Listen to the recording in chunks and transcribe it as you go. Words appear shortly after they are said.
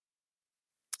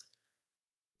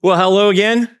Well, hello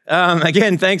again.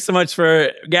 Again, thanks so much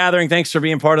for gathering. Thanks for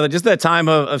being part of just that time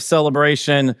of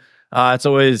celebration. It's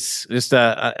always just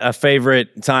a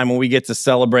favorite time when we get to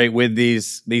celebrate with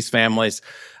these families.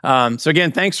 So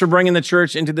again, thanks for bringing the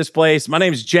church into this place. My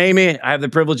name is Jamie. I have the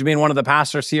privilege of being one of the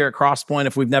pastors here at Crosspoint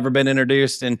if we've never been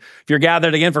introduced. And if you're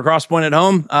gathered again for Crosspoint at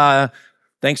home,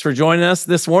 thanks for joining us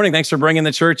this morning. Thanks for bringing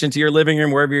the church into your living room,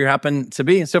 wherever you happen to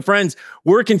be. And so, friends,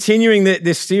 we're continuing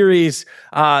this series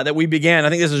that we began. I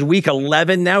think this is week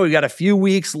 11 now. We've got a few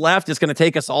weeks left. It's going to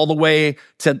take us all the way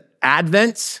to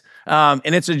Advent.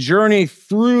 And it's a journey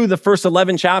through the first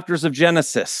 11 chapters of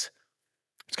Genesis.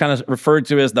 It's kind of referred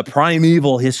to as the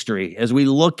primeval history. As we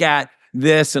look at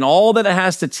this and all that it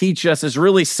has to teach us is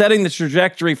really setting the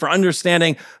trajectory for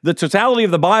understanding the totality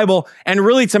of the Bible and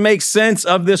really to make sense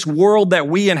of this world that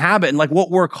we inhabit and like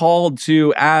what we're called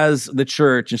to as the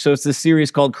church. And so it's this series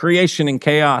called Creation and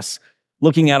Chaos,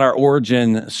 looking at our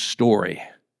origin story.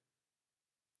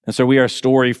 And so we are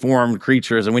story-formed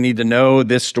creatures, and we need to know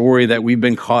this story that we've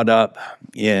been caught up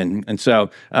in. And so,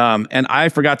 and I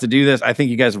forgot to do this. I think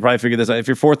you guys will probably figure this out. If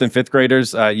you're fourth and fifth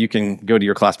graders, you can go to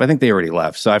your class, but I think they already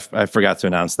left. So I forgot to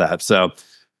announce that. So,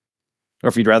 or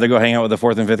if you'd rather go hang out with the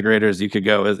fourth and fifth graders, you could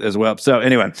go as well. So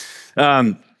anyway,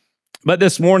 but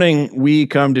this morning we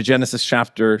come to Genesis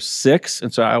chapter 6.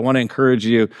 And so I want to encourage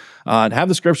you to have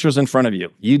the scriptures in front of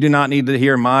you. You do not need to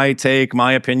hear my take,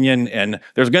 my opinion. And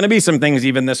there's going to be some things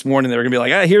even this morning that are going to be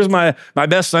like, here's my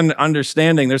best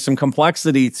understanding. There's some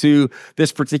complexity to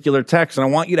this particular text. And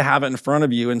I want you to have it in front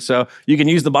of you. And so you can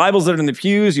use the Bibles that are in the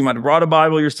pews. You might have brought a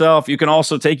Bible yourself. You can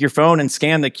also take your phone and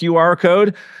scan the QR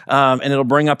code. And it'll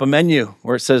bring up a menu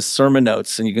where it says sermon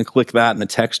notes. And you can click that and the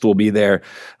text will be there.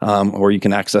 Or you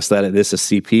can access that at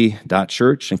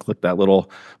thisiscp.church and click that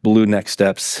little blue next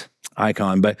steps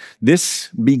icon. But this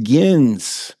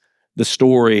begins the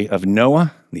story of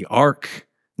Noah, the ark,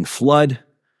 and flood.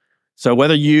 So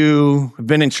whether you have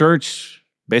been in church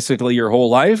basically your whole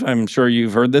life, I'm sure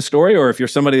you've heard this story, or if you're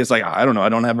somebody that's like, I don't know, I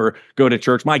don't ever go to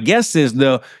church. My guess is,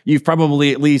 though, you've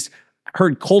probably at least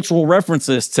heard cultural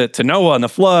references to Noah and the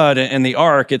flood and the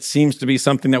ark. It seems to be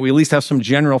something that we at least have some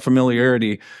general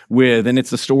familiarity with. And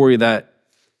it's a story that,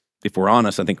 if we're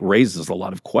honest, I think raises a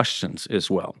lot of questions as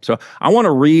well. So I want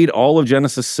to read all of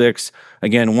Genesis 6,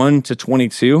 again, 1 to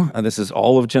 22. This is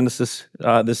all of Genesis,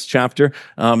 this chapter,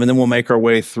 and then we'll make our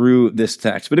way through this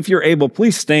text. But if you're able,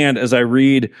 please stand as I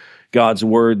read God's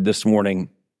word this morning.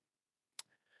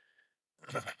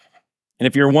 And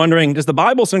if you're wondering, does the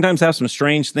Bible sometimes have some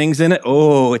strange things in it?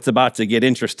 Oh, it's about to get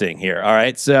interesting here, all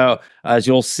right? So as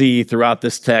you'll see throughout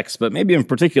this text, but maybe in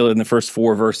particular in the first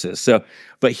 4 verses.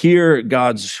 But hear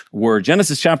God's word.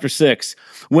 Genesis chapter 6,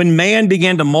 when man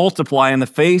began to multiply in the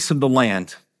face of the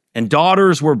land, and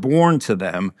daughters were born to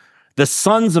them, the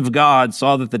sons of God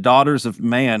saw that the daughters of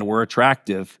man were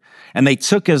attractive, and they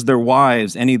took as their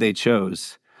wives any they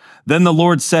chose. Then the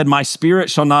Lord said, my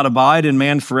spirit shall not abide in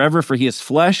man forever, for he is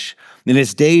flesh, and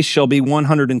his days shall be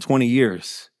 120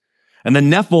 years. And the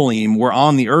Nephilim were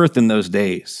on the earth in those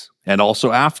days, and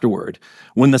also afterward,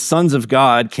 when the sons of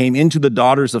God came into the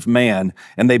daughters of man,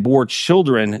 and they bore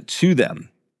children to them.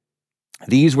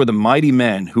 These were the mighty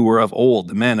men who were of old,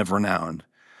 the men of renown.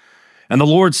 And the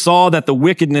Lord saw that the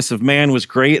wickedness of man was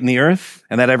great in the earth,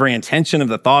 and that every intention of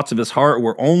the thoughts of his heart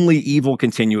were only evil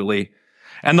continually.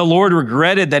 And the Lord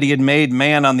regretted that he had made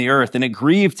man on the earth, and it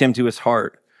grieved him to his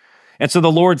heart. And so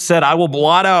the Lord said, I will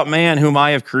blot out man whom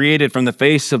I have created from the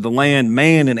face of the land,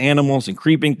 man and animals and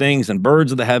creeping things and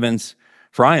birds of the heavens,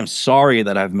 for I am sorry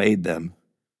that I've made them.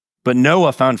 But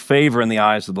Noah found favor in the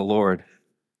eyes of the Lord.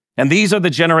 And these are the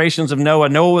generations of Noah.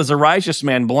 Noah was a righteous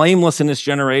man, blameless in his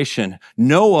generation.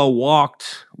 Noah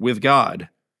walked with God.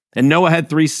 And Noah had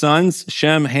 3 sons,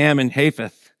 Shem, Ham, and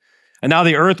Japheth. And now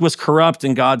the earth was corrupt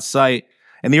in God's sight,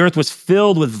 and the earth was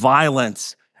filled with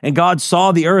violence. And God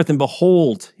saw the earth, and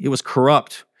behold, it was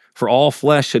corrupt, for all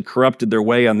flesh had corrupted their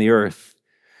way on the earth.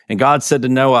 And God said to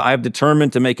Noah, I have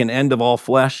determined to make an end of all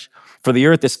flesh, for the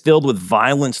earth is filled with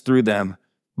violence through them.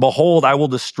 Behold, I will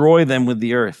destroy them with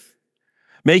the earth.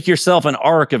 Make yourself an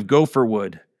ark of gopher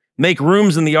wood. Make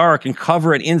rooms in the ark and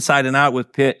cover it inside and out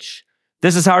with pitch.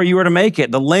 This is how you are to make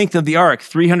it. The length of the ark,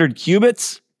 300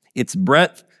 cubits, its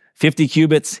breadth, 50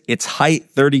 cubits, its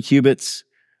height, 30 cubits.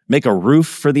 Make a roof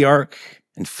for the ark,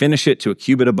 and finish it to a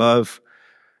cubit above,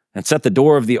 and set the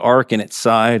door of the ark in its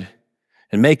side,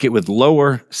 and make it with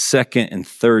lower, second, and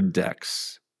third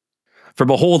decks. For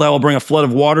behold, I will bring a flood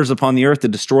of waters upon the earth to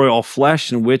destroy all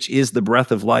flesh, in which is the breath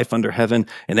of life under heaven,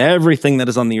 and everything that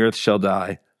is on the earth shall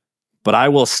die. But I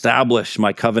will establish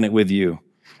my covenant with you,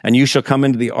 and you shall come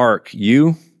into the ark,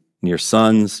 you and your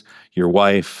sons, your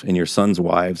wife, and your sons'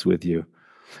 wives with you.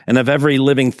 And of every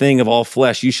living thing of all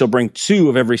flesh, you shall bring 2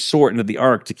 of every sort into the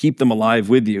ark to keep them alive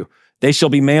with you. They shall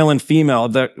be male and female,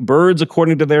 of the birds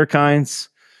according to their kinds,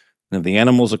 and of the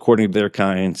animals according to their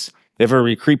kinds,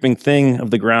 every creeping thing of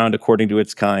the ground according to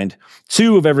its kind.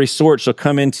 2 of every sort shall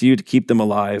come into you to keep them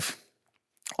alive.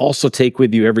 Also take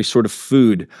with you every sort of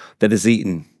food that is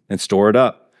eaten, and store it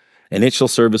up, and it shall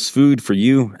serve as food for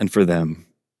you and for them.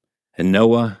 And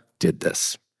Noah did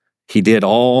this. He did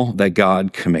all that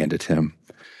God commanded him.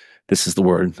 This is the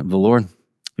word of the Lord.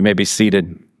 You may be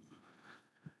seated.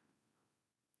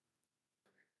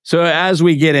 So as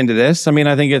we get into this,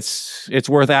 I think it's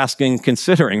worth asking,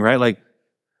 considering, right? Like,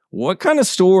 what kind of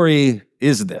story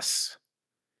is this?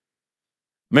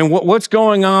 What's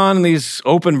going on in these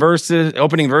opening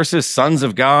verses, sons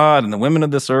of God and the women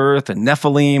of this earth and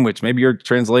Nephilim, which maybe your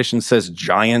translation says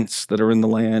giants that are in the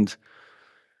land.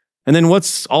 And then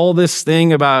what's all this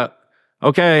thing about,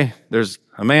 okay, there's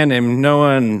a man named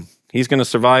Noah and he's going to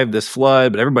survive this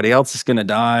flood, but everybody else is going to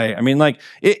die.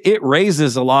 It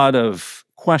raises a lot of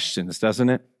questions, doesn't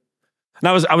it? And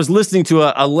I was listening to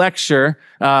a lecture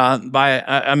by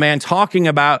a man talking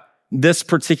about this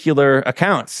particular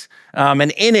account.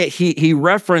 And in it, he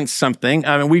referenced something.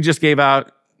 We just gave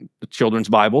out children's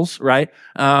Bibles, right?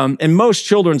 And most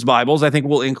children's Bibles, I think,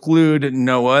 will include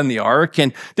Noah and the ark.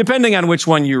 And depending on which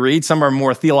one you read, some are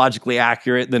more theologically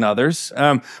accurate than others.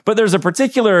 But there's a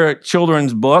particular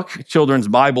children's book, children's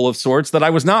Bible of sorts, that I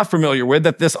was not familiar with,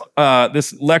 that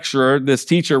this lecturer, this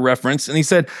teacher referenced. And he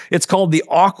said, it's called the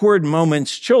Awkward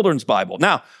Moments Children's Bible.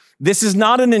 Now, this is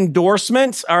not an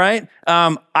endorsement, all right?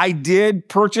 I did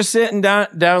purchase it and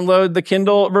download the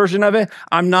Kindle version of it.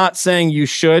 I'm not saying you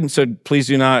should, so please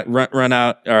do not run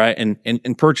out, all right,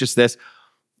 and purchase this.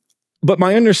 But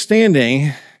my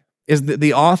understanding is that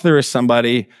the author is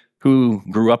somebody who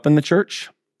grew up in the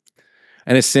church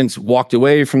and has since walked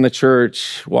away from the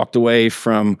church, walked away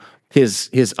from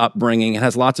his upbringing, and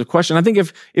has lots of questions. I think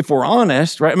if we're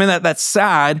honest, right? That's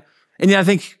sad. And yeah, I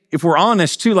think if we're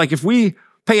honest too, like if we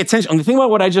pay attention. Think about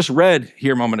what I just read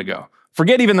here a moment ago.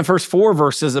 Forget even the first 4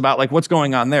 verses about like what's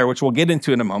going on there, which we'll get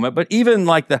into in a moment. But even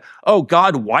like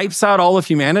God wipes out all of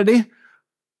humanity.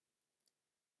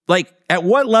 Like, at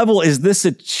what level is this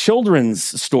a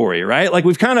children's story, right? Like,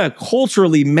 we've kind of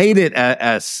culturally made it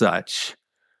as such.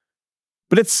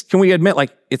 But can we admit,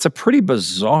 like, it's a pretty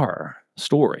bizarre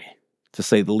story, to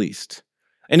say the least.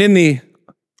 And in the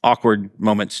Awkward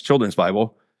Moments Children's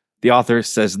Bible, the author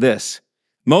says this: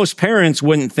 most parents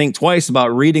wouldn't think twice about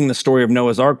reading the story of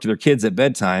Noah's Ark to their kids at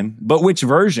bedtime, but which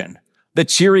version? The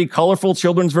cheery, colorful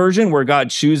children's version where God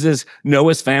chooses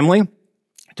Noah's family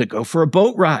to go for a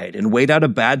boat ride and wait out a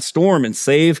bad storm and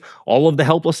save all of the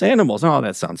helpless animals. Oh,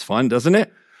 that sounds fun, doesn't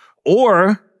it?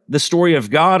 Or the story of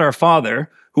God, our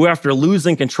Father, who after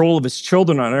losing control of his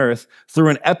children on earth through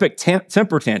an epic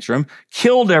temper tantrum,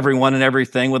 killed everyone and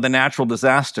everything with a natural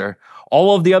disaster.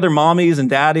 All of the other mommies and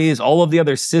daddies, all of the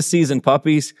other sissies and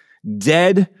puppies,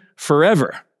 dead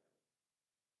forever.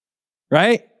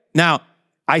 Right? Now,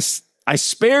 I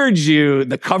spared you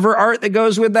the cover art that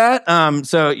goes with that,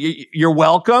 so you're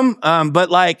welcome.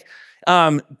 But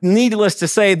needless to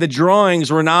say, the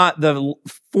drawings were not the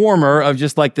former of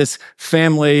just like this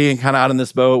family kind of out on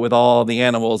this boat with all the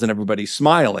animals and everybody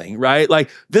smiling, right? Like,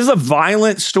 this is a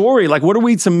violent story. Like, what are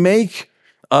we to make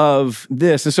of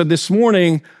this? And so this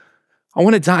morning, I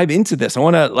want to dive into this. I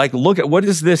want to look at what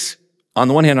is this, on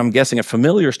the one hand, I'm guessing a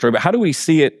familiar story, but how do we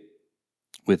see it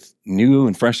with new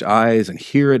and fresh eyes and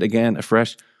hear it again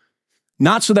afresh?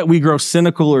 Not so that we grow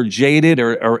cynical or jaded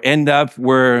or end up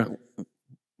where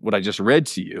what I just read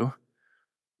to you,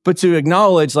 but to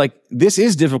acknowledge this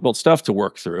is difficult stuff to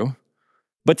work through,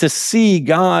 but to see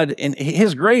God in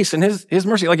his grace and his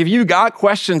mercy. If you got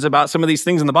questions about some of these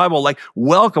things in the Bible,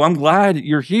 welcome, I'm glad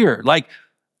you're here.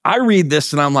 I read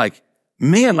this and I'm like,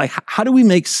 man, how do we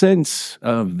make sense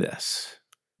of this?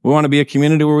 We want to be a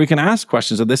community where we can ask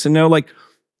questions of this and know,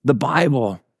 the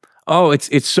Bible,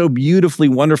 it's so beautifully,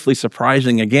 wonderfully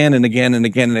surprising again and again and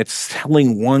again, and it's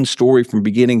telling one story from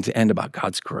beginning to end about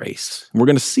God's grace. And we're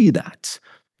going to see that,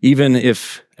 even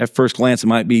if at first glance it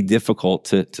might be difficult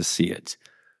to see it.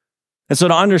 And so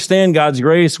to understand God's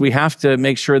grace, we have to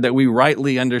make sure that we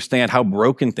rightly understand how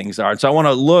broken things are. And so I want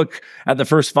to look at the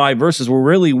first 5 verses where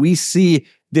really we see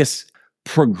this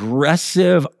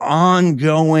progressive,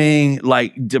 ongoing,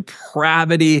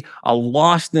 depravity, a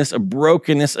lostness, a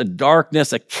brokenness, a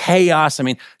darkness, a chaos.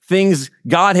 Things,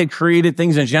 God had created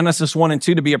things in Genesis 1 and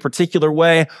 2 to be a particular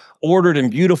way, ordered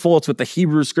and beautiful. It's what the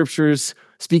Hebrew scriptures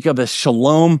speak of as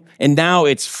shalom. And now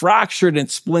it's fractured and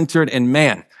splintered, and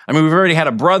man, we've already had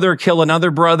a brother kill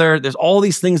another brother. There's all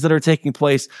these things that are taking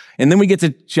place. And then we get to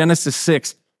Genesis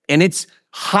 6, And it's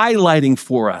highlighting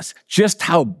for us just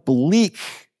how bleak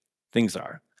things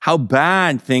are, how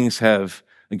bad things have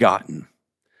gotten.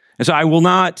 And so I will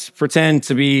not pretend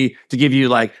to give you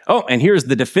like, oh, and here's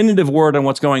the definitive word on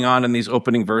what's going on in these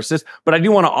opening verses. But I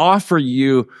do want to offer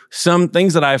you some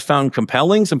things that I've found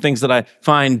compelling, some things that I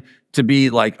find to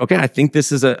be like, okay, I think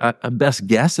this is a best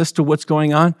guess as to what's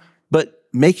going on, but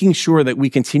making sure that we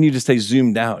continue to stay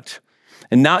zoomed out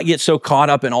and not get so caught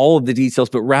up in all of the details,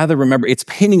 but rather remember it's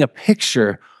painting a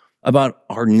picture about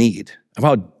our need, of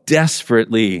how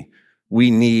desperately we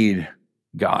need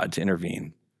God to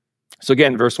intervene. So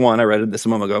again, verse 1, I read this a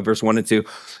moment ago, verse 1 and 2,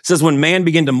 says, when man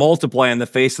began to multiply on the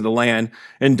face of the land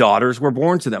and daughters were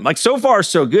born to them. Like so far,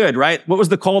 so good, right? What was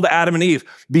the call to Adam and Eve?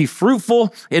 Be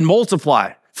fruitful and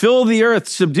multiply. Fill the earth,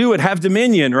 subdue it, have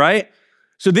dominion, right?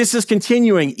 So this is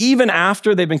continuing even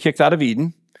after they've been kicked out of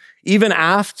Eden, even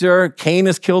after Cain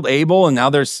has killed Abel, and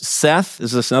now there's Seth.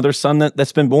 Is this another son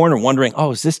that's been born? Or wondering,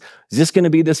 oh, is this going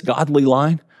to be this godly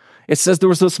line? It says there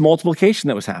was this multiplication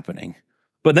that was happening.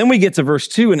 But then we get to verse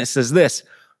 2 and it says this,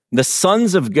 the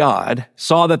sons of God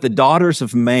saw that the daughters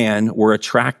of man were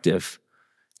attractive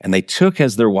and they took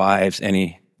as their wives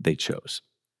any they chose.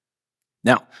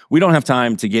 Now, we don't have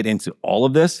time to get into all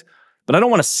of this, but I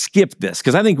don't want to skip this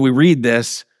because I think we read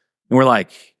this and we're like,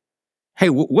 hey,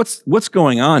 what's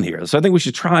going on here? So I think we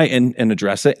should try and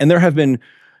address it. And there have been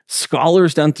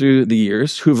scholars down through the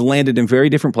years who've landed in very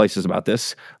different places about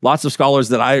this. Lots of scholars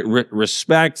that I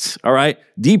respect, all right,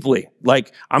 deeply.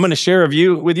 Like I'm going to share a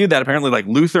view with you that apparently like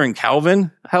Luther and Calvin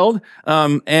held.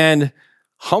 And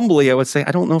humbly, I would say,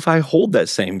 I don't know if I hold that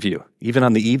same view, even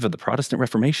on the eve of the Protestant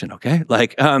Reformation, okay?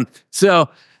 But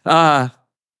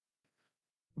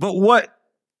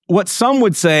what some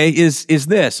would say is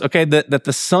this, okay, that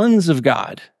the sons of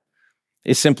God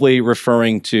is simply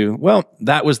referring to, well,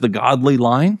 that was the godly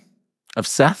line of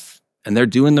Seth, and they're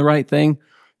doing the right thing,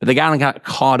 but they got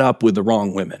caught up with the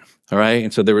wrong women, all right?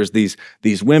 And so there was these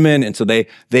women, and so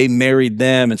they married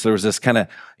them, and so there was this kind of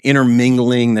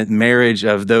intermingling, that marriage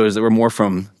of those that were more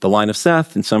from the line of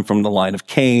Seth and some from the line of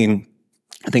Cain.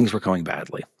 Things were going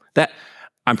badly. That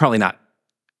I'm probably not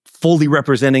fully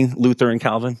representing Luther and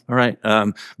Calvin, all right?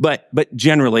 But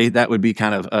generally, that would be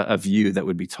kind of a view that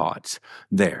would be taught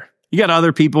there. You got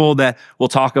other people that will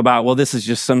talk about, well, this is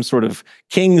just some sort of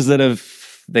kings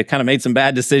they've kind of made some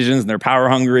bad decisions and they're power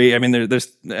hungry. I mean, we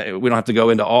don't have to go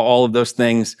into all of those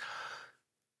things.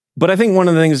 But I think one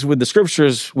of the things with the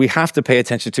scriptures we have to pay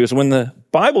attention to is when the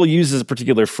Bible uses a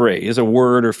particular phrase, a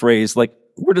word or phrase, like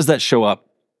where does that show up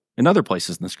in other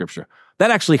places in the scripture?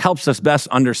 That actually helps us best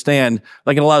understand,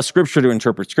 like it allows scripture to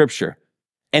interpret scripture.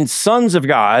 And sons of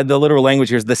God, the literal language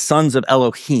here is the sons of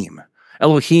Elohim.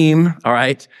 Elohim, all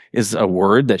right, is a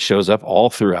word that shows up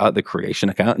all throughout the creation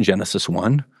account in Genesis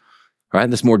 1, all right?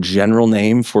 This more general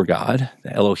name for God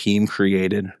that Elohim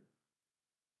created.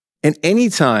 And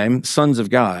anytime sons of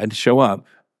God show up,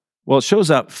 well, it shows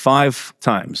up 5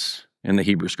 times in the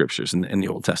Hebrew scriptures in the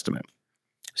Old Testament.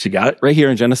 So you got it right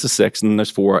here in Genesis 6, and then there's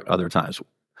 4 other times.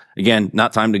 Again,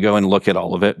 not time to go and look at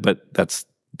all of it, but that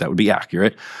would be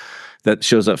accurate. That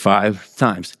shows up 5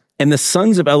 times. And the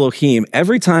sons of Elohim,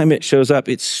 every time it shows up,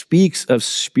 it speaks of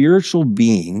spiritual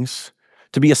beings.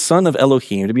 To be a son of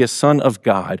Elohim, to be a son of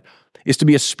God, is to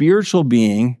be a spiritual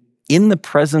being in the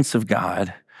presence of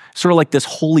God, sort of like this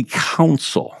holy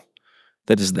council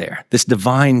that is there, this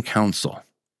divine council.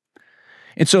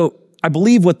 And so I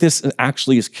believe what this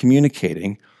actually is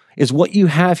communicating is what you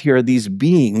have here are these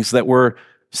beings that were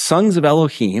sons of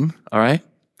Elohim, all right?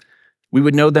 We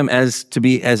would know them as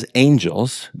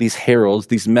angels, these heralds,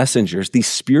 these messengers, these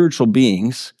spiritual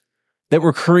beings that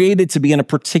were created to be in a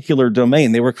particular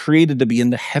domain. They were created to be in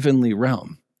the heavenly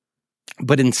realm.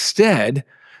 But instead,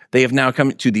 they have now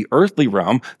come to the earthly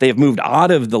realm. They have moved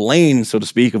out of the lane, so to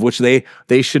speak, of which they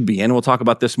should be in. We'll talk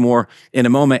about this more in a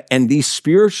moment. And these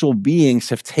spiritual beings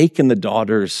have taken the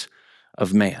daughters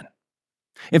of man.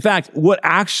 In fact, what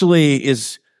actually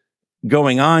is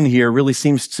going on here really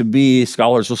seems to be,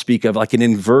 scholars will speak of like an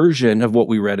inversion of what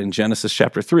we read in Genesis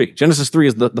chapter 3. Genesis 3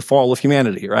 is the fall of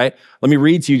humanity, right? Let me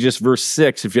read to you just verse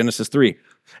 6 of Genesis 3.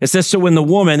 It says, so when the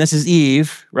woman, this is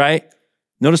Eve, right?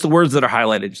 Notice the words that are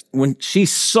highlighted. When she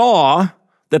saw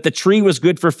that the tree was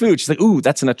good for food, she's like, ooh,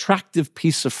 that's an attractive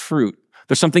piece of fruit.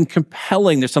 There's something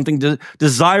compelling. There's something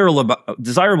desirable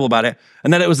about it.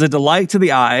 And that it was a delight to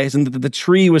the eyes and that the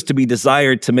tree was to be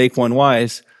desired to make one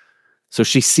wise. So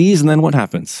she sees, and then what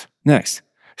happens? Next,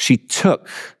 she took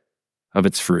of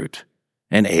its fruit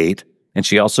and ate, and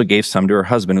she also gave some to her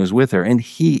husband who was with her, and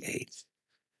he ate.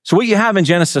 So what you have in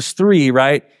Genesis 3,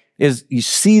 right, is you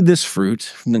see this fruit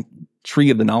from the tree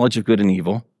of the knowledge of good and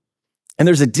evil, And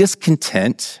there's a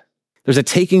discontent. There's a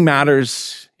taking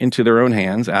matters into their own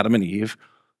hands, Adam and Eve,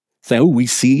 saying, we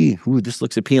see, this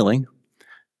looks appealing.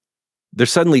 They're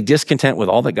suddenly discontent with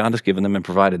all that God has given them and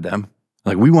provided them.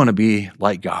 Like, we want to be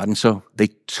like God. And so they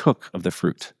took of the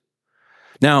fruit.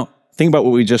 Now, think about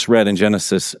what we just read in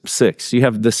Genesis 6. You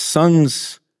have the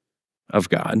sons of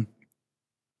God,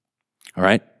 all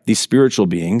right? These spiritual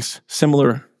beings,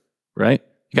 similar, right?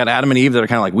 You got Adam and Eve that are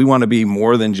kind of like, we want to be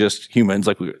more than just humans,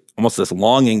 like almost this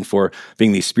longing for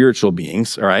being these spiritual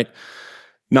beings, all right?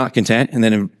 Not content. And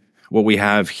then in what we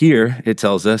have here, it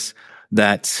tells us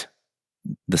that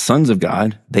the sons of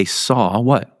God, they saw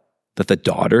what? That the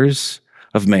daughters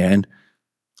of man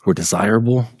were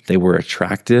desirable, they were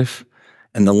attractive.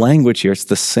 And the language here, it's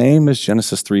the same as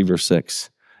Genesis 3, verse 6.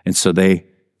 And so they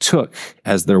took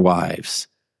as their wives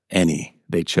any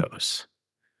they chose.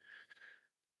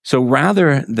 So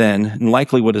rather than, and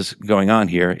likely what is going on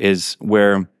here is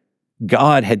where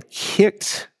God had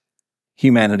kicked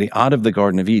humanity out of the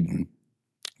Garden of Eden,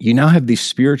 you now have these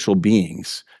spiritual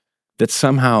beings that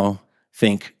somehow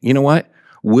think, you know what?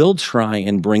 We'll try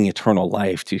and bring eternal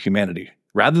life to humanity.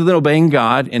 Rather than obeying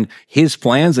God and his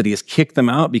plans that he has kicked them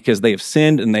out because they have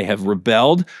sinned and they have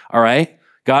rebelled, all right?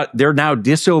 God, they're now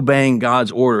disobeying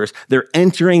God's orders. They're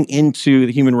entering into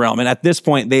the human realm. And at this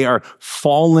point, they are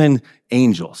fallen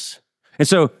angels. And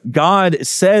so God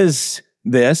says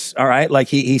this, all right? Like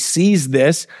he sees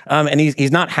this and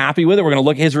he's not happy with it. We're going to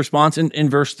look at his response in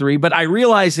verse 3. But I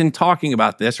realize in talking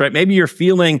about this, right? Maybe you're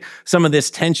feeling some of this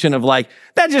tension of like,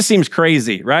 that just seems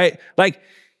crazy, right? Like,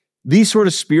 these sort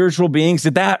of spiritual beings,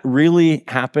 did that really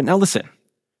happen? Now listen,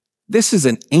 this is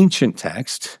an ancient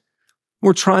text.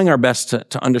 We're trying our best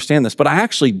to understand this, but I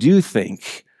actually do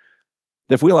think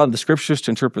that if we allow the scriptures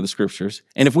to interpret the scriptures,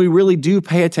 and if we really do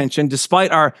pay attention,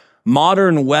 despite our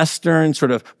modern Western sort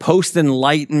of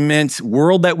post-enlightenment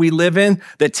world that we live in,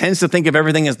 that tends to think of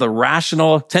everything as the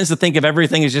rational, tends to think of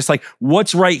everything as just like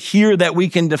what's right here that we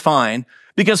can define,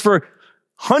 because for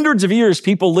hundreds of years,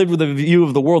 people lived with a view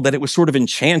of the world that it was sort of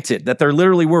enchanted, that there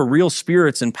literally were real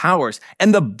spirits and powers.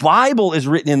 And the Bible is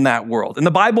written in that world. And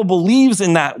the Bible believes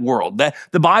in that world, that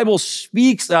the Bible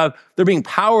speaks of there being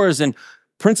powers and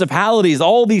principalities,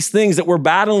 all these things that we're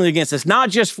battling against. It's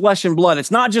not just flesh and blood. It's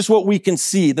not just what we can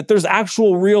see, that there's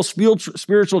actual real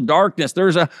spiritual darkness.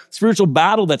 There's a spiritual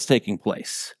battle that's taking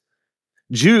place.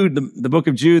 Jude, the book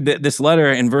of Jude, this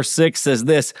letter in verse 6 says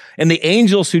this, and the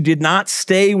angels who did not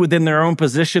stay within their own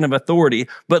position of authority,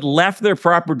 but left their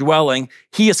proper dwelling,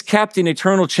 he is kept in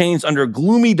eternal chains under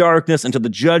gloomy darkness until the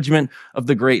judgment of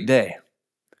the great day.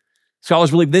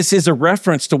 Scholars believe this is a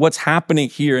reference to what's happening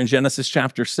here in Genesis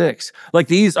chapter 6. Like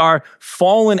these are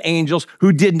fallen angels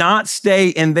who did not stay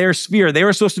in their sphere. They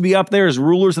were supposed to be up there as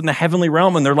rulers in the heavenly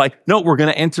realm, and they're like, no, we're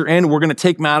going to enter in. We're going to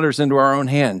take matters into our own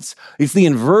hands. It's the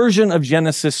inversion of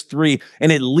Genesis 3,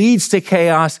 and it leads to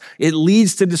chaos. It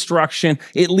leads to destruction.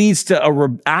 It leads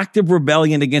to active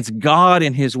rebellion against God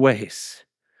and his ways.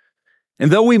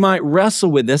 And though we might wrestle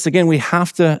with this, again, we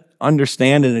have to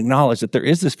understand and acknowledge that there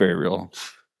is this very real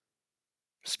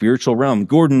spiritual realm.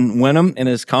 Gordon Wenham, in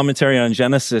his commentary on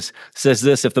Genesis, says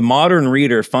this, if the modern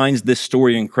reader finds this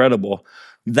story incredible,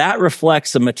 that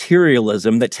reflects a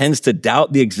materialism that tends to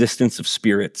doubt the existence of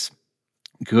spirits,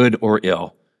 good or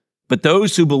ill. But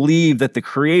those who believe that the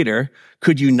Creator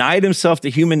could unite himself to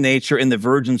human nature in the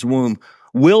virgin's womb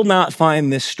will not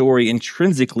find this story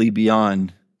intrinsically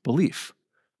beyond belief.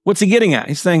 What's he getting at?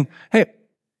 He's saying, hey,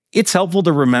 it's helpful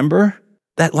to remember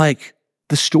that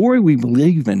the story we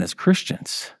believe in as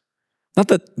Christians, not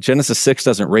that Genesis 6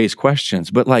 doesn't raise questions,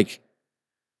 but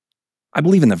I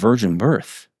believe in the virgin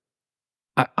birth.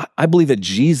 I believe that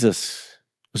Jesus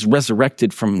was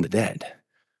resurrected from the dead.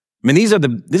 I mean, these are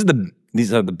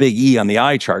the big E on the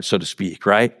eye chart, so to speak,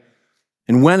 right?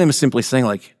 And Wenham is simply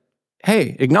saying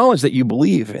hey, acknowledge that you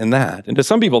believe in that. And to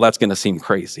some people, that's going to seem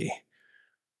crazy.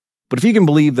 But if you can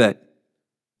believe that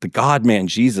the God-man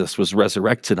Jesus was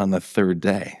resurrected on the third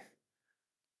day,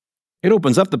 it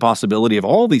opens up the possibility of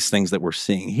all these things that we're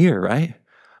seeing here, right?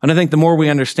 And I think the more we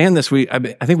understand this, I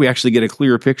think we actually get a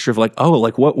clearer picture of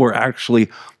what we're actually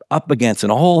up against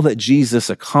and all that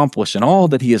Jesus accomplished and all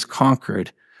that he has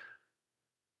conquered.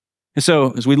 And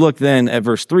so as we look then at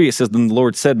verse 3, it says, then the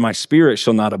Lord said, my spirit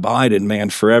shall not abide in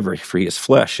man forever, for he is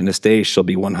flesh, and his days shall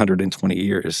be 120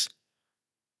 years.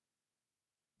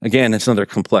 Again, it's another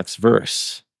complex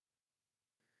verse.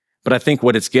 But I think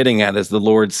what it's getting at is the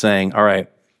Lord saying, all right,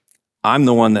 I'm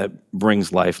the one that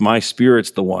brings life. My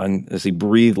spirit's the one, as he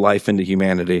breathed life into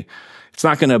humanity. It's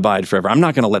not going to abide forever. I'm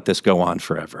not going to let this go on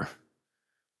forever.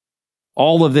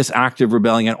 all of this active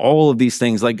rebellion, all of these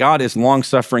things, like God is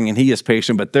long-suffering and he is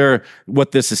patient, but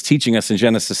what this is teaching us in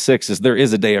Genesis 6 is there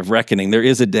is a day of reckoning. There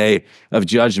is a day of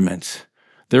judgment.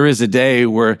 There is a day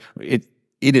where it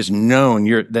is known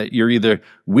that you're either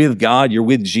with God, you're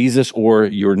with Jesus, or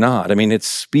you're not. I mean, it's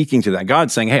speaking to that.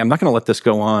 God's saying, hey, I'm not going to let this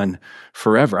go on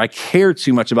forever. I care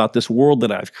too much about this world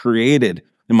that I've created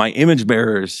and my image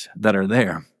bearers that are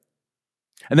there.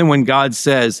 And then when God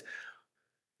says,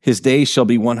 his days shall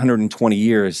be 120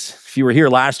 years. If you were here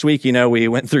last week, we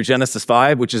went through Genesis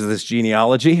 5, which is this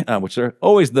genealogy, which are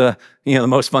always the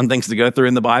most fun things to go through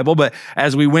in the Bible. But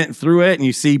as we went through it and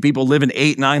you see people living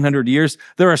 800-900 years,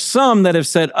 there are some that have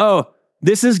said, oh,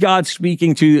 this is God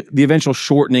speaking to the eventual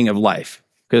shortening of life.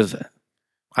 Because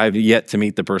I've yet to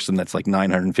meet the person that's like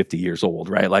 950 years old,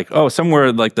 right? Like, oh,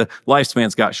 somewhere like the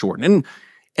lifespan's got shortened.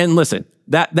 And listen,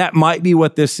 that might be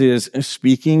what this is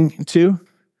speaking to.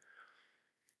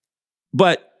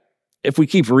 But if we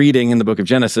keep reading in the book of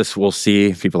Genesis, we'll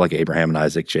see people like Abraham and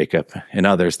Isaac, Jacob, and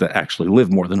others that actually live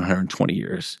more than 120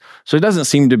 years. So it doesn't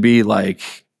seem to be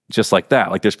like just like that.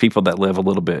 Like there's people that live a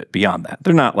little bit beyond that.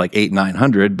 They're not like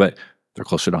 800-900, but they're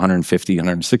closer to 150,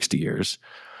 160 years.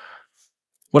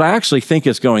 What I actually think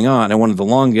is going on, and one of the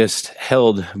longest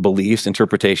held beliefs,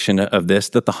 interpretation of this,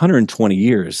 that the 120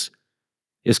 years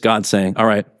is God saying, all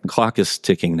right, the clock is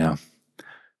ticking now.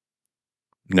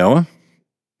 Noah,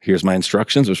 here's my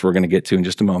instructions, which we're going to get to in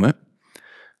just a moment.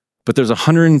 But there's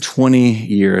 120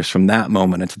 years from that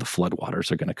moment until the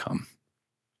floodwaters are going to come.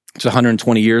 It's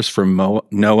 120 years for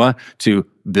Noah to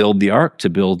build the ark, to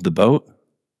build the boat.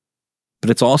 But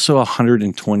it's also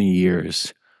 120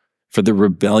 years for the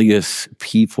rebellious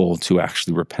people to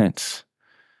actually repent.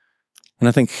 And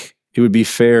I think it would be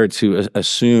fair to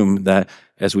assume that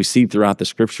as we see throughout the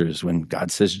scriptures, when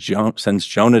God sends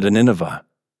Jonah to Nineveh,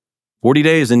 40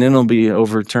 days and then it'll be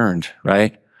overturned,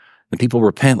 right? And people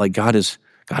repent like God is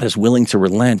willing to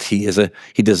relent. He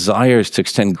desires to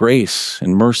extend grace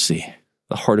and mercy,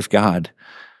 the heart of God.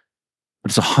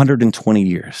 But it's 120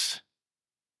 years.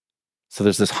 So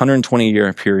there's this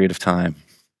 120-year period of time.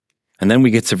 And then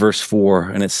we get to verse 4,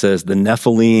 and it says, the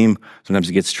Nephilim, sometimes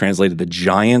it gets translated, the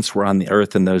giants were on the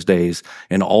earth in those days,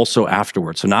 and also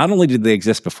afterwards. So not only did they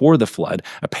exist before the flood,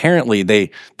 apparently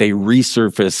they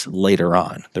resurface later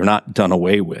on. They're not done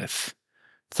away with,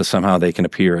 so somehow they can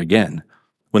appear again.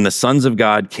 When the sons of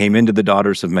God came into the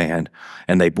daughters of man,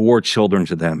 and they bore children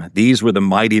to them, these were the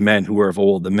mighty men who were of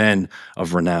old, the men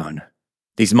of renown.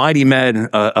 These mighty men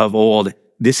of old,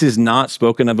 this is not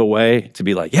spoken of a way to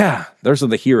be like, yeah, those are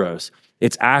the heroes.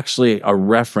 It's actually a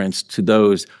reference to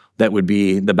those that would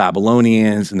be the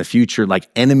Babylonians in the future, like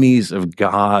enemies of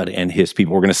God and his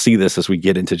people. We're going to see this as we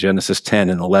get into Genesis 10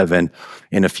 and 11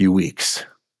 in a few weeks.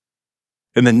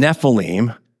 And the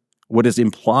Nephilim, what is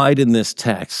implied in this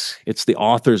text, it's the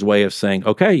author's way of saying,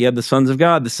 okay, you have the sons of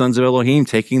God, the sons of Elohim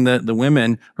taking the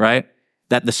women, right?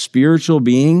 That the spiritual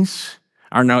beings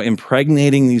are now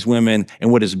impregnating these women,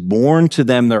 and what is born to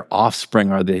them, their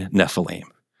offspring, are the Nephilim.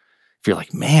 If you're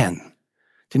like, man,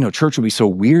 didn't know church would be so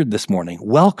weird this morning.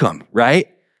 Welcome, right?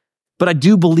 But I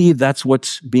do believe that's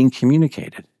what's being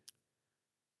communicated.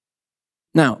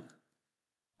 Now,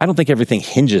 I don't think everything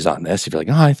hinges on this. If you're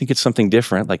like, oh, I think it's something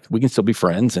different, like we can still be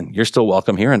friends and you're still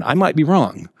welcome here, and I might be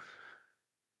wrong.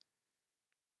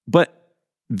 But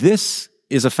this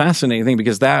is a fascinating thing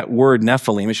because that word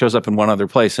Nephilim, it shows up in one other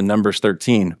place in Numbers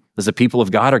 13, as the people of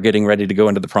God are getting ready to go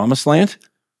into the promised land.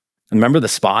 And remember the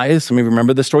spies? Some of you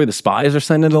remember the story? The spies are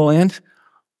sent into the land.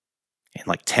 And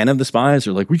like 10 of the spies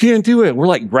are like, we can't do it. We're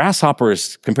like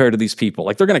grasshoppers compared to these people.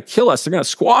 Like they're going to kill us. They're going to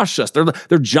squash us.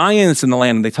 They're giants in the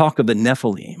land. And they talk of the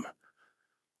Nephilim.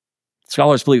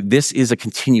 Scholars believe this is a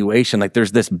continuation. Like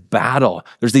there's this battle.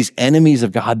 There's these enemies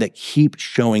of God that keep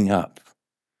showing up.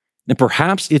 And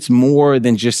perhaps it's more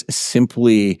than just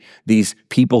simply these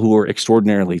people who are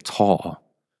extraordinarily tall.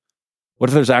 What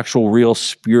if there's actual real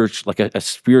spiritual, like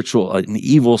an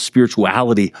evil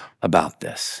spirituality about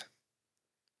this?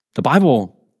 The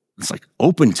Bible is like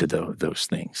open to those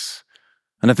things.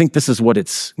 And I think this is what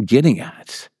it's getting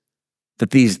at.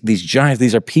 That these giants,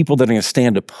 these are people that are going to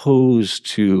stand opposed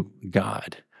to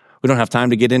God. We don't have time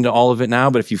to get into all of it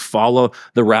now, but if you follow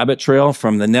the rabbit trail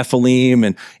from the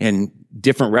Nephilim and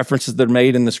different references that are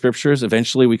made in the scriptures,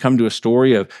 eventually we come to a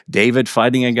story of David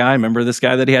fighting a guy. Remember this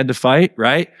guy that he had to fight,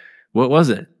 right? What was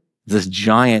it? This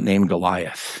giant named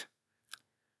Goliath.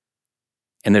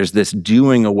 And there's this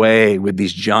doing away with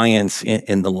these giants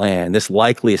in the land. This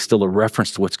likely is still a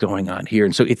reference to what's going on here.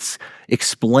 And so it's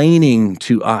explaining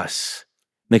to us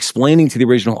and explaining to the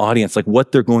original audience like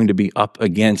what they're going to be up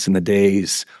against in the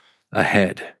days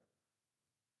ahead.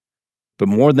 But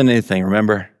more than anything,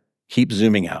 remember, keep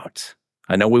zooming out.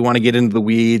 I know we want to get into the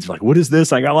weeds, like, what is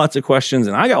this? I got lots of questions,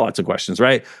 and I got lots of questions,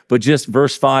 right? But just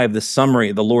verse 5, the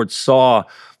summary, the Lord saw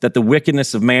that the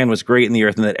wickedness of man was great in the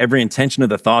earth, and that every intention of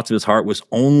the thoughts of his heart was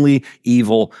only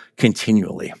evil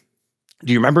continually.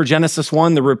 Do you remember Genesis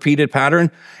 1, the repeated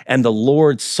pattern? And the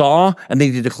Lord saw, and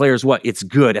then he declares what? It's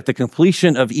good at the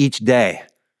completion of each day.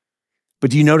 But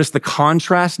do you notice the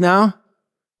contrast now?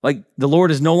 Like the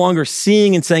Lord is no longer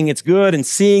seeing and saying it's good and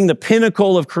seeing the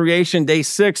pinnacle of creation, day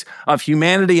 6 of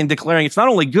humanity, and declaring it's not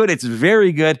only good, it's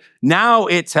very good. Now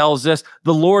it tells us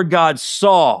the Lord God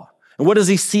saw. And what does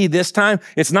he see this time?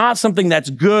 It's not something that's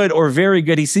good or very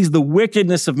good. He sees the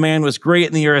wickedness of man was great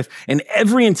in the earth, and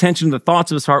every intention of the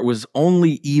thoughts of his heart was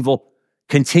only evil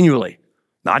continually.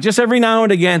 Not just every now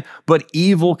and again, but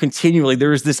evil continually.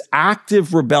 There is this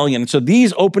active rebellion. So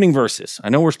these opening verses, I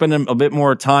know we're spending a bit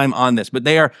more time on this, but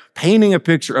they are painting a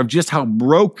picture of just how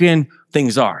broken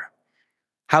things are,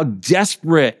 how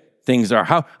desperate things are,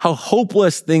 how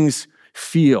hopeless things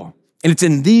feel. And it's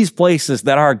in these places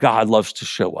that our God loves to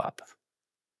show up.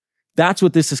 That's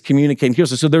what this is communicating here.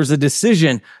 So there's a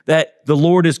decision that the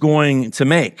Lord is going to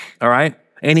make, all right?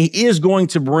 And he is going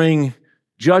to bring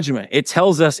judgment. It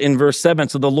tells us in verse 7,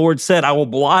 so the Lord said, I will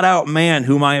blot out man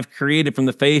whom I have created from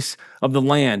the face of the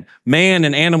land, man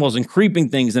and animals and creeping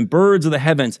things and birds of the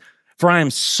heavens, for I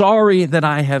am sorry that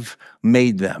I have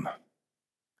made them.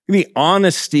 The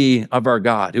honesty of our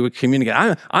God who would communicate,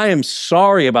 I am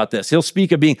sorry about this. He'll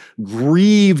speak of being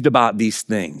grieved about these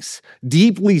things,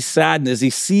 deeply saddened as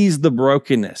he sees the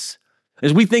brokenness.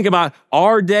 As we think about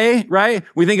our day, right?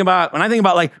 When I think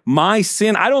about like my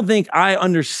sin, I don't think I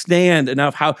understand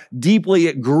enough how deeply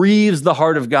it grieves the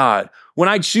heart of God. When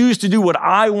I choose to do what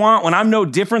I want, when I'm no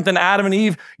different than Adam and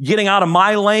Eve, getting out of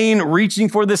my lane, reaching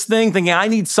for this thing, thinking I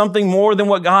need something more than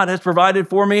what God has provided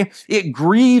for me, it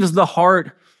grieves the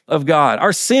heart of God.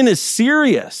 Our sin is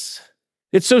serious.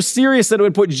 It's so serious that it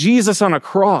would put Jesus on a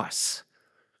cross.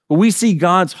 But we see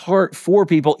God's heart for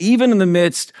people, even in the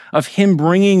midst of him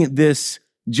bringing this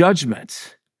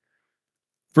judgment.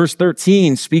 Verse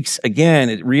 13 speaks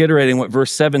again, reiterating what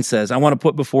verse 7 says. I want to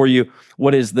put before you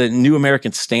what is the New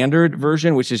American Standard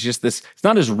Version, which is just this, it's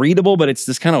not as readable, but it's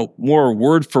this kind of more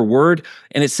word for word.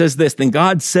 And it says this, then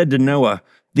God said to Noah,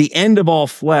 the end of all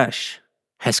flesh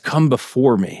has come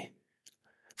before me.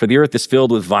 For the earth is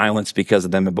filled with violence because of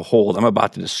them, and behold, I'm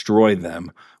about to destroy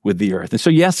them with the earth. And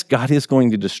so, yes, God is going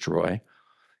to destroy.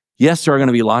 Yes, there are going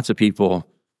to be lots of people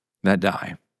that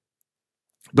die.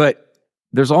 But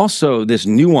there's also this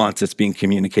nuance that's being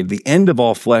communicated. The end of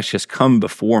all flesh has come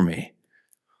before me.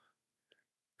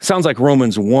 Sounds like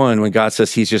Romans 1 when God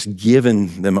says he's just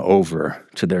given them over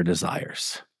to their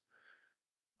desires.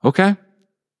 Okay?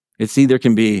 It's either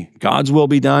can be God's will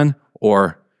be done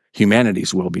or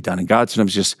humanity's will be done. And God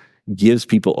sometimes just gives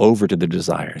people over to their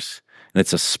desires. And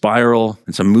it's a spiral.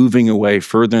 It's a moving away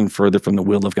further and further from the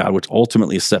will of God, which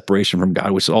ultimately is separation from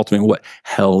God, which is ultimately what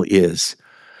hell is.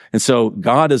 And so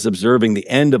God is observing the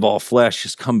end of all flesh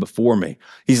has come before me.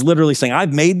 He's literally saying,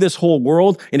 I've made this whole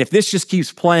world, and if this just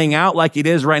keeps playing out like it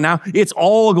is right now, it's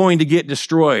all going to get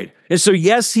destroyed. And so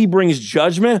yes, he brings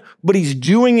judgment, but he's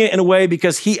doing it in a way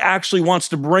because he actually wants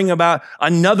to bring about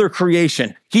another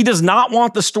creation. He does not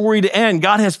want the story to end.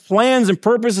 God has plans and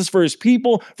purposes for his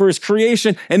people, for his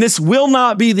creation, and this will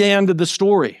not be the end of the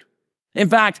story. In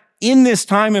fact, in this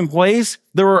time and place,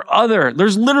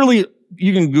 there's literally,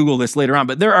 you can Google this later on,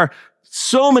 but there are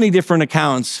so many different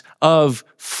accounts of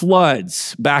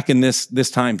floods back in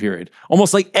this time period.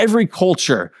 Almost like every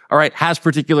culture, all right, has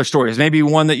particular stories. Maybe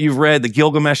one that you've read, the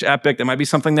Gilgamesh epic, that might be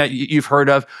something that you've heard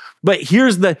of. But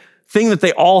here's the thing that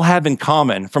they all have in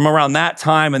common from around that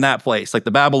time and that place, like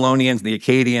the Babylonians, the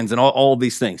Akkadians, and all of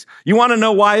these things. You want to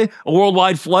know why a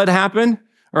worldwide flood happened,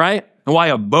 right? And why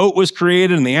a boat was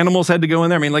created and the animals had to go in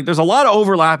there? I mean, like there's a lot of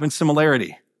overlap and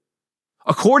similarity.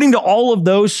 According to all of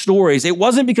those stories, it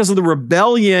wasn't because of the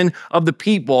rebellion of the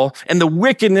people and the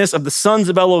wickedness of the sons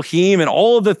of Elohim and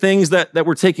all of the things that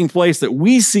were taking place that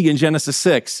we see in Genesis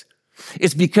 6.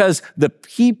 It's because the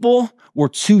people were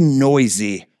too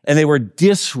noisy and they were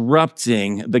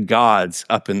disrupting the gods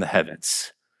up in the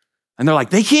heavens. And they're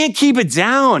like, they can't keep it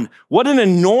down. What an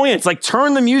annoyance. Like,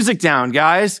 turn the music down,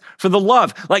 guys, for the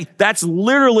love. Like, that's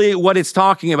literally what it's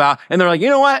talking about. And they're like, you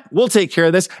know what? We'll take care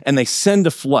of this. And they send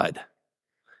a flood.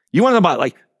 You want to know about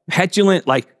like petulant,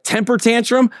 like temper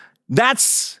tantrum?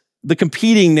 That's the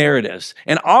competing narratives.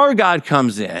 And our God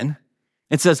comes in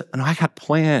and says, no, I got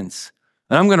plans.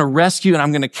 And I'm going to rescue and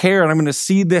I'm going to care and I'm going to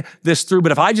see this through.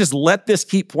 But if I just let this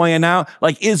keep playing out,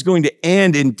 like it's going to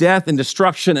end in death and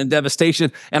destruction and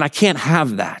devastation. And I can't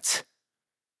have that.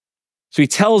 So he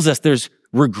tells us there's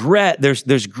regret,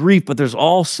 there's grief, but there's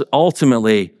also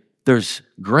ultimately there's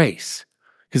grace.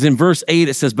 Because in verse 8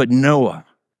 it says, but Noah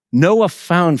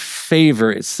found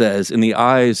favor, it says, in the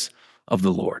eyes of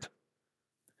the Lord.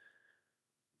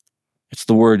 It's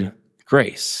the word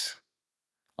grace,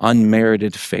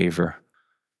 unmerited favor.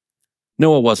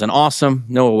 Noah wasn't awesome.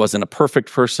 Noah wasn't a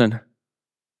perfect person.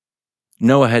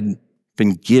 Noah had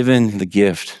been given the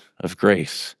gift of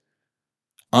grace.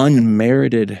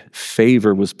 Unmerited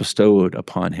favor was bestowed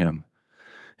upon him.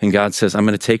 And God says, I'm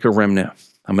going to take a remnant.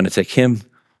 I'm going to take him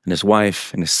and his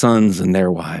wife and his sons and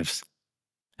their wives.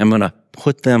 I'm going to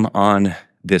put them on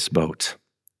this boat.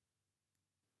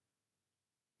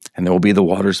 And there will be the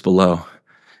waters below.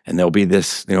 And there'll be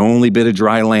the only bit of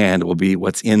dry land will be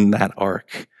what's in that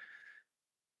ark.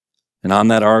 And on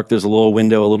that ark, there's a little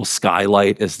window, a little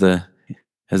skylight, as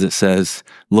it says,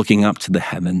 looking up to the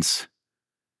heavens.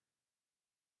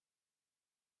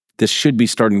 This should be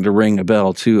starting to ring a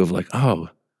bell too of like, oh,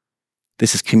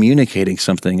 this is communicating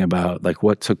something about like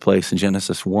what took place in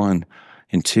Genesis 1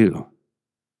 and 2.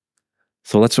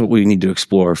 So that's what we need to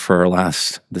explore for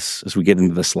as we get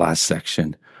into this last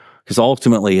section. Because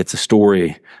ultimately it's a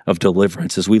story of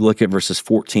deliverance as we look at verses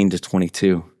 14 to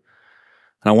 22.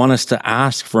 And I want us to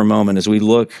ask for a moment as we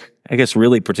look, I guess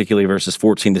really particularly verses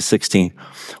 14 to 16,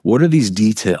 what are these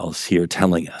details here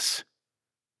telling us?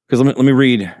 Because let me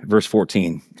read verse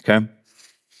 14, okay?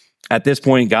 At this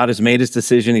point, God has made his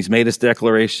decision. He's made his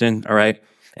declaration, all right?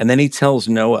 And then he tells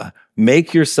Noah,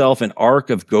 make yourself an ark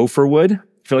of gopher wood.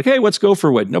 If you're like, hey, what's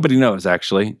gopher wood? Nobody knows,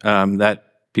 actually. That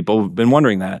people have been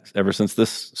wondering that ever since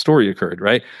this story occurred,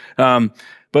 right?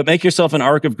 But make yourself an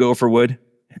ark of gopher wood.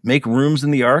 Make rooms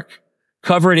in the ark.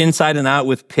 Cover it inside and out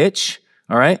with pitch,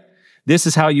 all right? This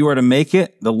is how you are to make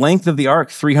it. The length of the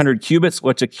ark, 300 cubits,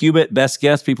 which a cubit, best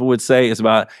guess, people would say is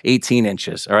about 18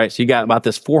 inches, all right? So you got about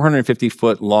this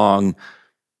 450-foot long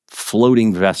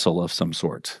floating vessel of some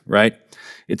sort, right?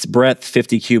 Its breadth,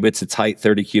 50 cubits, its height,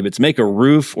 30 cubits. Make a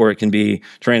roof, or it can be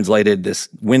translated this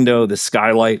window, this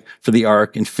skylight for the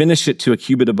ark, and finish it to a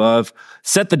cubit above.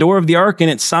 Set the door of the ark in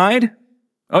its side.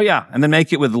 Oh yeah, and then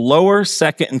make it with lower,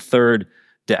 second, and third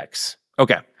decks.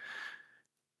 Okay.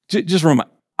 Just remember,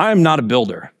 I'm not a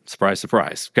builder. Surprise,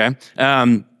 surprise, okay?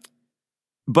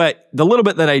 But the little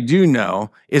bit that I do know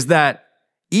is that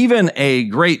even a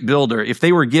great builder, if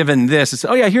they were given this, it's,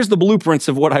 oh yeah, here's the blueprints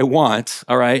of what I want,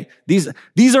 all right?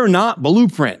 These are not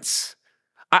blueprints.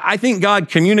 I think God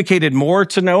communicated more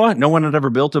to Noah. No one had ever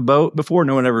built a boat before.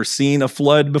 No one had ever seen a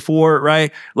flood before,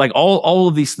 right? Like all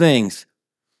of these things.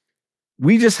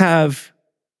 We just have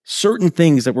certain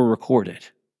things that were recorded.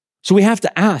 So we have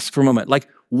to ask for a moment, like,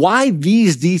 why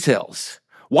these details?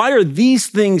 Why are these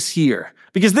things here?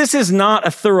 Because this is not a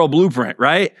thorough blueprint,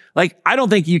 right? Like, I don't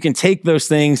think you can take those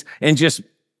things and just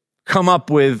come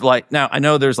up with like, now I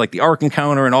know there's like the Ark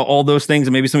Encounter and all those things.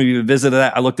 And maybe some of you have visited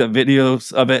that. I looked at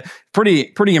videos of it.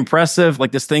 Pretty impressive.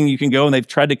 Like this thing you can go and they've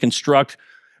tried to construct,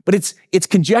 but it's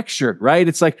conjectured, right?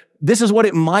 It's like, this is what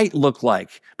it might look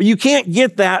like, but you can't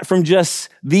get that from just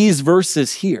these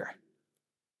verses here.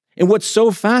 And what's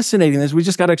so fascinating is we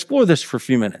just got to explore this for a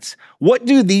few minutes. What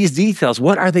do these details,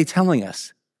 what are they telling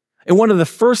us? And one of the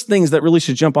first things that really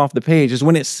should jump off the page is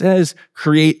when it says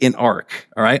create an ark,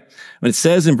 all right? When it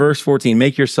says in verse 14,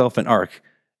 make yourself an ark,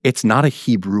 it's not a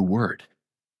Hebrew word.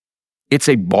 It's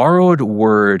a borrowed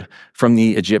word from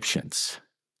the Egyptians.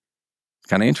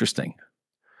 Kind of interesting.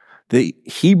 The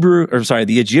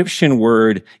Egyptian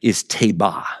word is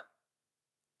tebah.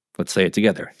 Let's say it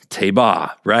together.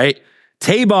 Tebah, right?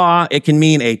 Tebah, it can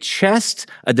mean a chest,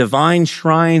 a divine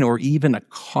shrine, or even a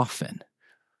coffin.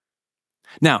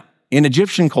 Now, in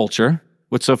Egyptian culture,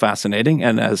 what's so fascinating,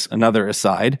 and as another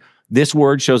aside, this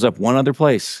word shows up one other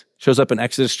place. It shows up in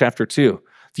Exodus chapter 2.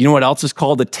 Do you know what else is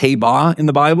called a tebah in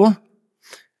the Bible?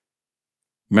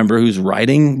 Remember who's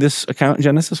writing this account in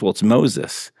Genesis? Well, it's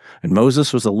Moses. And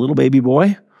Moses was a little baby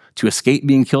boy. To escape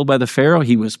being killed by the Pharaoh,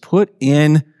 he was put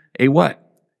in a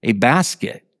what? A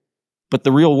basket. But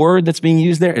the real word that's being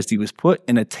used there is he was put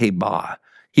in a tebah.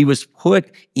 He was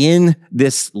put in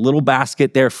this little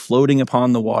basket there floating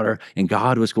upon the water, and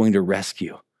God was going to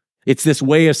rescue. It's this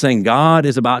way of saying God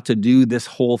is about to do this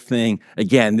whole thing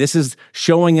again. This is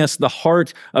showing us the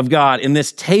heart of God. In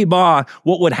this tebah,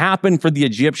 what would happen for the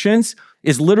Egyptians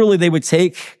is literally they would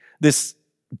take this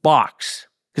box,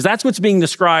 because that's what's being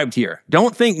described here.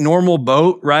 Don't think normal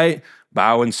boat, right?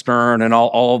 Bow and stern and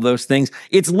all of those things.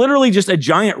 It's literally just a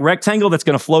giant rectangle that's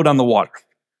going to float on the water.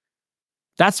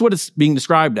 That's what it's being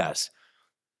described as.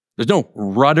 There's no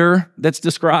rudder that's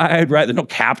described, right? There's no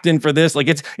captain for this. Like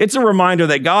it's a reminder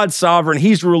that God's sovereign.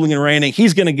 He's ruling and reigning.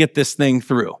 He's going to get this thing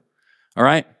through. All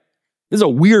right. This is a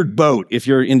weird boat if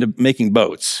you're into making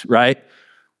boats, right?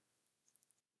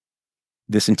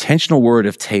 This intentional word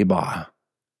of Tabah.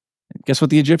 Guess what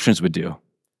the Egyptians would do?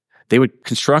 They would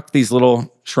construct these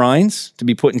little shrines to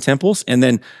be put in temples, and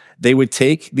then they would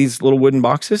take these little wooden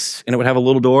boxes, and it would have a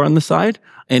little door on the side,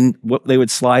 and what they would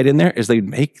slide in there is they'd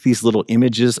make these little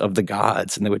images of the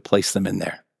gods, and they would place them in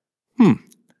there.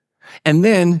 And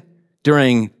then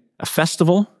during a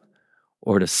festival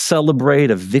or to celebrate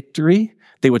a victory,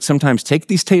 they would sometimes take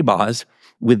these tabahs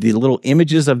with the little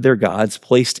images of their gods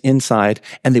placed inside,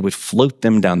 and they would float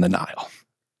them down the Nile.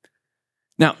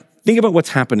 Now, think about what's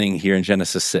happening here in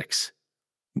Genesis 6.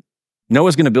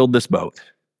 Noah's going to build this boat,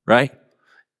 right?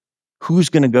 Who's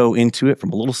going to go into it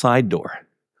from a little side door?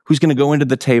 Who's going to go into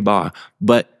the Tabah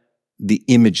but the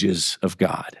images of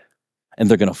God? And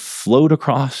they're going to float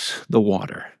across the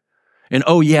water. And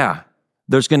oh yeah,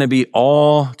 there's going to be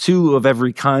all two of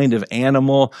every kind of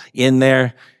animal in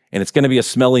there, and it's going to be a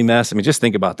smelly mess. I mean, just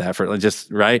think about that for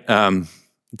just, right?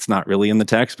 It's not really in the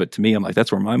text, but to me, I'm like,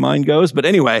 that's where my mind goes. But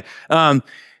anyway, and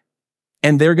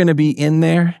they're going to be in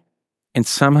there, and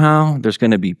somehow there's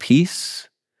going to be peace.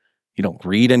 You don't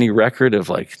read any record of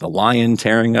like the lion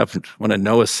tearing up one of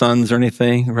Noah's sons or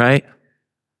anything, right?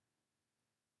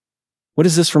 What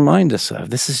does this remind us of?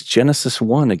 This is Genesis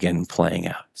 1 again playing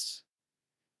out,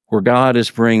 where God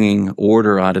is bringing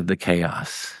order out of the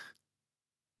chaos.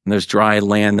 And there's dry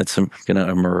land that's going to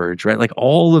emerge, right? Like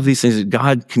all of these things,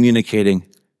 God communicating,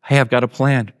 hey, I've got a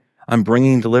plan. I'm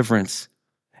bringing deliverance.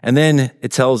 And then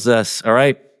it tells us, all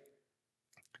right,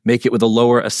 make it with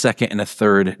a second, and a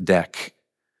third deck.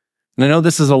 And I know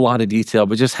this is a lot of detail,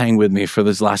 but just hang with me for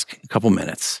this last couple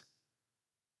minutes.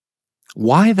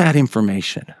 Why that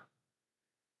information?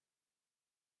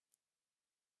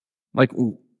 Like,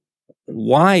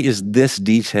 why is this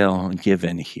detail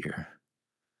given here?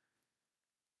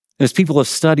 As people have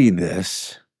studied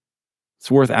this,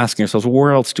 it's worth asking ourselves,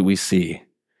 where else do we see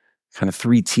kind of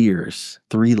 3 tiers,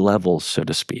 3 levels, so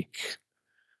to speak?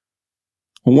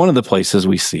 Well, one of the places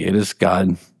we see it is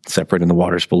God separating the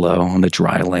waters below and the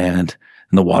dry land,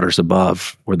 and the waters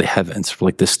above or the heavens,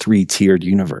 like this 3-tiered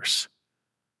universe.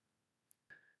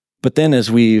 But then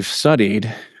as we've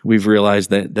studied, we've realized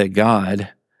that God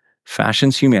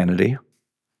fashions humanity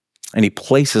and he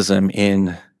places them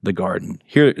in the garden.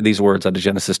 Here are these words out of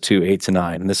Genesis 2,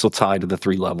 8-9, and this will tie to the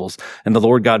 3 levels. And the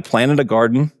Lord God planted a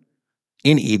garden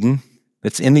in Eden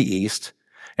that's in the east,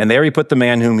 and there he put the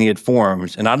man whom he had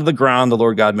formed. And out of the ground the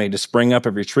Lord God made to spring up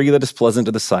every tree that is pleasant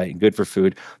to the sight and good for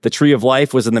food. The tree of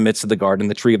life was in the midst of the garden,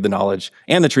 the tree of the knowledge,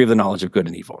 and the tree of the knowledge of good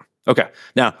and evil. Okay,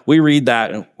 now we read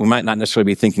that, and we might not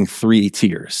necessarily be thinking 3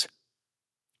 tiers,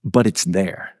 but it's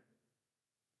there.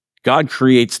 God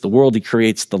creates the world, he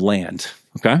creates the land,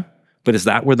 okay? But is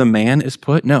that where the man is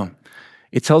put? No.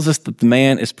 It tells us that the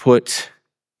man is put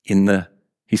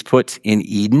he's put in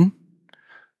Eden.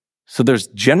 So there's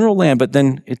general land, but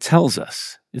then it tells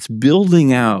us it's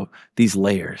building out these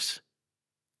layers.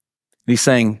 He's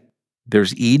saying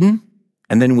there's Eden,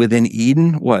 and then within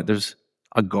Eden, what? There's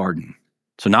a garden.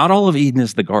 So not all of Eden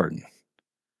is the garden.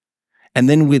 And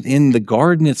then within the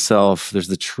garden itself, there's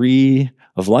the tree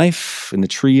of life and the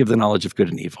tree of the knowledge of good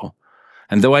and evil.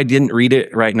 And though I didn't read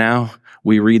it right now,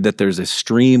 we read that there's a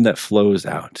stream that flows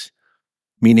out,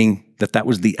 meaning that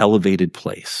was the elevated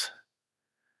place.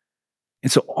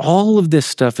 And so all of this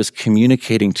stuff is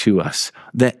communicating to us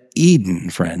that Eden,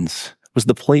 friends, was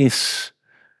the place,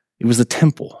 it was the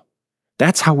temple.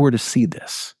 That's how we're to see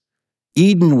this.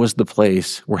 Eden was the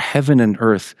place where heaven and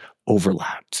earth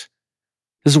overlapped.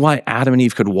 This is why Adam and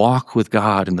Eve could walk with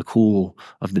God in the cool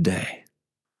of the day.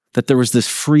 That there was this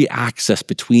free access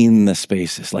between the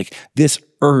spaces. Like this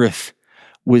earth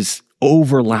was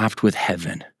overlapped with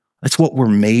heaven. That's what we're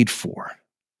made for.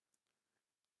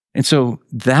 And so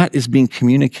that is being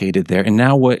communicated there. And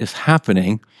now what is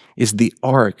happening is the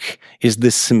ark is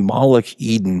this symbolic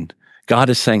Eden. God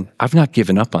is saying, I've not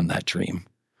given up on that dream.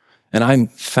 And I'm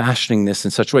fashioning this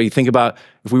in such a way. You think about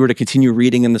if we were to continue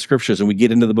reading in the scriptures and we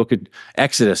get into the book of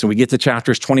Exodus and we get to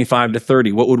chapters 25 to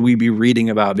 30, what would we be reading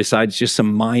about besides just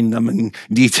some mind-numbing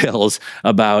details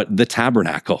about the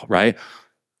tabernacle, right?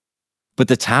 But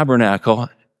the tabernacle,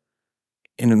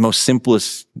 in the most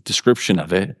simplest description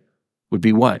of it, would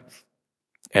be what?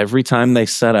 Every time they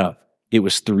set up, it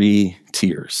was 3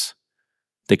 tiers.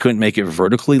 They couldn't make it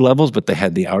vertically levels, but they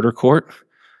had the outer court,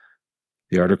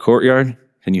 the outer courtyard,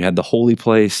 and you had the holy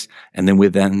place, and then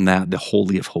within that, the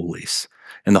Holy of Holies.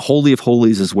 And the Holy of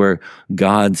Holies is where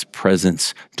God's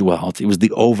presence dwelt. It was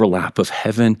the overlap of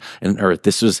heaven and earth.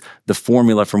 This was the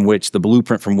formula from which, the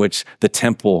blueprint from which the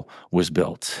temple was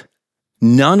built.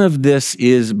 None of this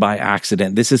is by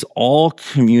accident. This is all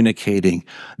communicating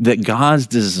that God's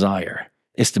desire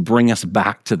is to bring us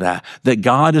back to that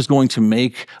God is going to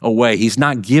make a way. He's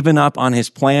not given up on his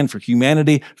plan for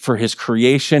humanity, for his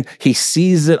creation. He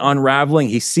sees it unraveling.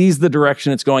 He sees the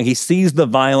direction it's going. He sees the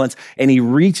violence, and he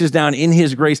reaches down in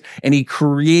his grace and he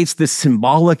creates this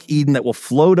symbolic Eden that will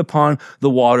float upon the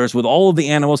waters with all of the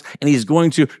animals. And he's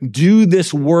going to do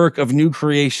this work of new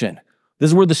creation. This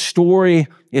is where the story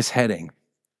is heading.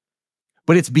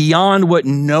 But it's beyond what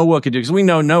Noah could do, because we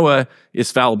know Noah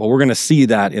is fallible. We're going to see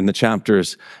that in the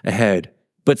chapters ahead.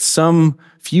 But some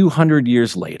few hundred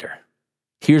years later,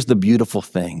 here's the beautiful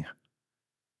thing.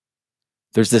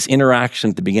 There's this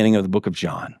interaction at the beginning of the book of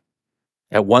John.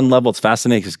 At one level, it's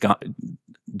fascinating because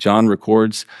John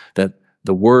records that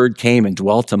the Word came and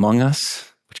dwelt among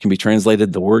us, which can be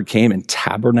translated, the Word came and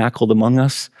tabernacled among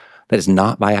us. That is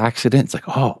not by accident. It's like,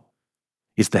 oh,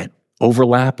 is that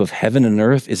overlap of heaven and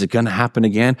earth? Is it going to happen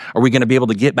again? Are we going to be able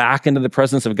to get back into the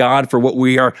presence of God for what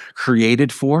we are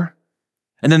created for?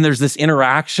 And then there's this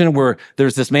interaction where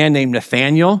there's this man named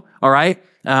Nathaniel, all right?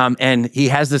 And he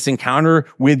has this encounter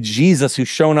with Jesus who's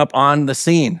shown up on the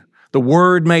scene, the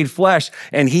Word made flesh.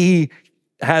 And he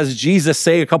has Jesus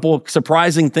say a couple of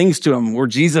surprising things to him, where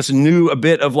Jesus knew a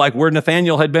bit of like where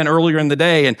Nathaniel had been earlier in the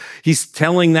day. And he's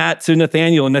telling that to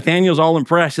Nathaniel, and Nathaniel's all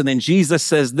impressed. And then Jesus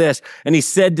says this, and he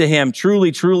said to him,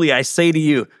 truly, truly, I say to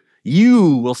you,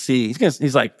 you will see.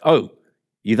 He's like, oh,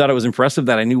 you thought it was impressive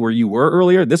that I knew where you were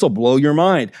earlier? This will blow your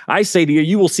mind. I say to you,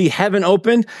 you will see heaven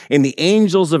opened and the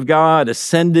angels of God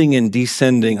ascending and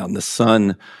descending on the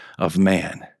Son of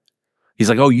Man. He's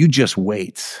like, oh, you just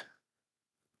wait.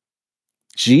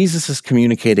 Jesus is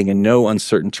communicating in no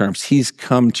uncertain terms. He's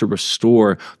come to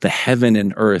restore the heaven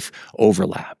and earth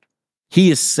overlap. He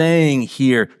is saying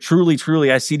here, truly,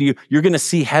 truly, I see to you, you're going to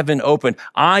see heaven open.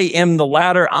 I am the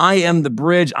ladder. I am the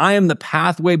bridge. I am the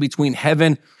pathway between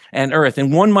heaven and earth.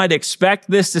 And one might expect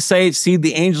this to say, see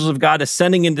the angels of God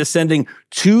ascending and descending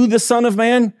to the Son of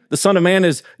Man. The Son of Man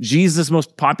is Jesus'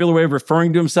 most popular way of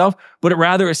referring to himself, but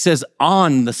it says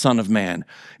on the Son of Man,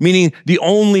 meaning the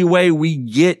only way we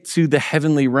get to the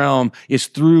heavenly realm is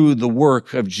through the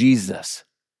work of Jesus.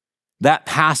 That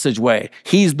passageway,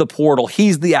 he's the portal,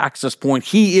 he's the access point,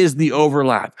 he is the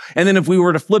overlap. And then if we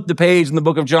were to flip the page in the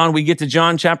book of John, we get to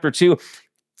John chapter 2,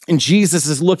 and Jesus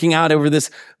is looking out over this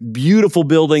beautiful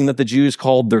building that the Jews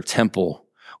called their temple,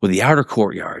 with the outer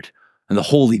courtyard and the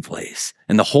holy place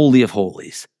and the holy of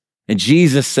holies. And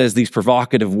Jesus says these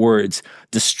provocative words,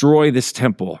 destroy this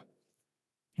temple,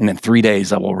 and in 3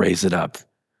 days I will raise it up.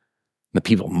 The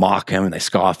people mock him and they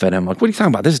scoff at him. Like, what are you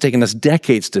talking about? This has taken us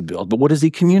decades to build. But what is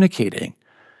he communicating?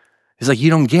 He's like,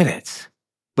 you don't get it,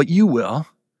 but you will.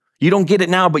 You don't get it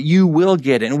now, but you will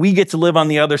get it. And we get to live on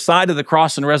the other side of the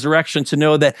cross and resurrection to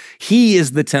know that he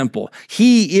is the temple.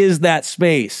 He is that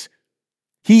space.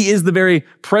 He is the very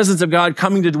presence of God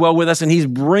coming to dwell with us, and he's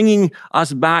bringing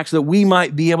us back so that we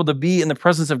might be able to be in the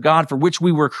presence of God for which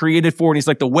we were created for. And he's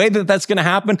like, the way that that's going to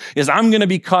happen is I'm going to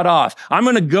be cut off. I'm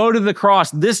going to go to the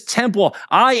cross. This temple,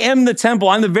 I am the temple.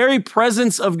 I'm the very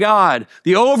presence of God,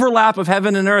 the overlap of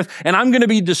heaven and earth, and I'm going to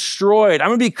be destroyed. I'm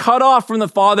going to be cut off from the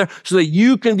Father so that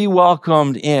you can be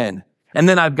welcomed in. And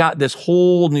then I've got this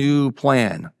whole new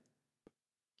plan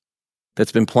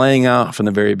that's been playing out from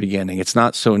the very beginning. It's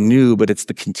not so new, but it's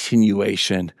the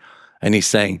continuation. And he's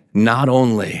saying, not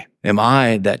only am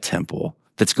I that temple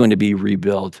that's going to be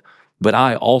rebuilt, but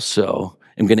I also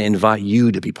am going to invite you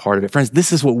to be part of it. Friends,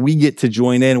 this is what we get to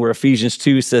join in, where Ephesians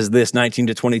 2 says this, 19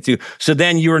 to 22. So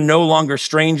then you are no longer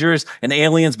strangers and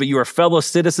aliens, but you are fellow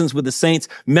citizens with the saints,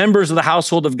 members of the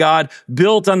household of God,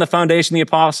 built on the foundation of the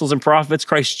apostles and prophets,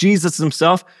 Christ Jesus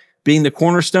himself being the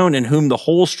cornerstone, in whom the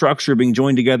whole structure being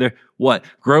joined together, what?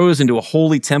 Grows into a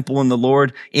holy temple in the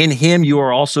Lord. In him you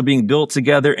are also being built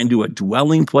together into a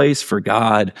dwelling place for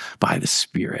God by the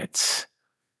Spirit.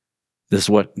 This is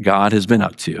what God has been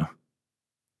up to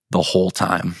the whole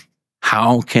time.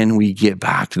 How can we get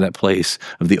back to that place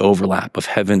of the overlap of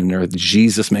heaven and earth?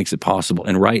 Jesus makes it possible.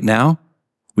 And right now,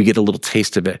 we get a little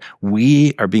taste of it.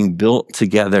 We are being built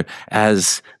together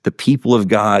as the people of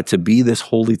God to be this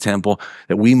holy temple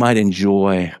that we might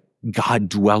enjoy God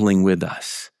dwelling with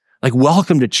us. Like,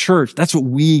 welcome to church. That's what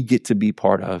we get to be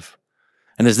part of.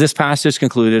 And as this passage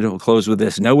concluded, we'll close with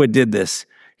this. Noah did this.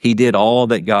 He did all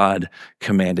that God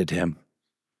commanded him.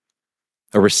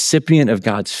 A recipient of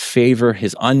God's favor,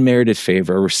 his unmerited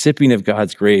favor, a recipient of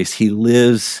God's grace, he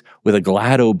lives with a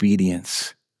glad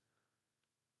obedience.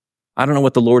 I don't know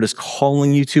what the Lord is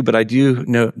calling you to, but I do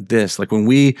know this. Like, when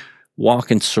we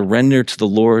walk and surrender to the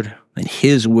Lord and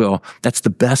his will, that's the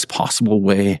best possible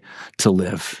way to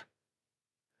live.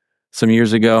 some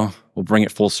years ago. We'll bring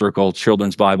it full circle,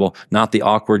 children's Bible, not the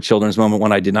awkward children's moment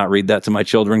when I did not read that to my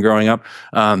children growing up.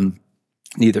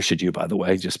 Neither should you, by the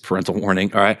way, just parental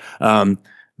warning, all right?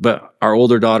 But our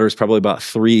older daughter is probably about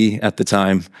 3 at the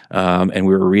time, and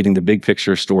we were reading the Big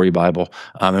Picture Story Bible,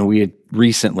 and we had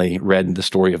recently read the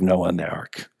story of Noah and the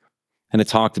ark. And it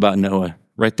talked about Noah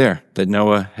right there, that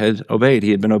Noah had obeyed.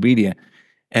 He had been obedient.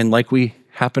 And like we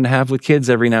happen to have with kids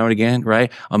every now and again,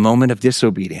 right? A moment of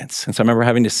disobedience. And so I remember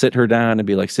having to sit her down and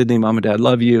be like, Sydney, Mom and Dad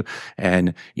love you.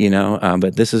 And,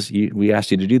 but this is, we asked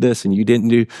you to do this and you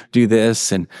didn't do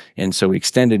this. And so we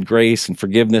extended grace and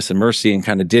forgiveness and mercy and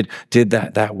kind of did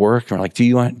that work. And we're like, do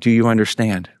you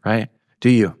understand? Right? Do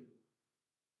you?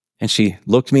 And she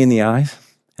looked me in the eyes,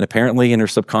 and apparently in her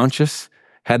subconscious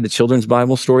had the children's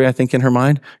Bible story, I think, in her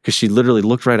mind, because she literally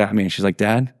looked right at me and she's like,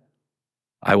 Dad,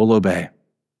 I will obey.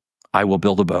 I will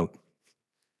build a boat.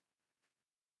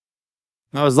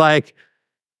 I was like,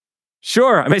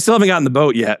 sure. I mean, I still haven't gotten the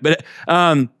boat yet, but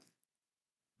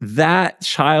that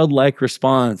childlike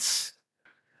response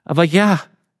of like, yeah,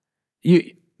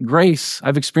 grace,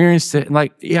 I've experienced it. And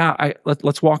like, yeah,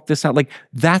 let's walk this out. Like,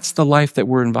 that's the life that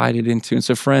we're invited into. And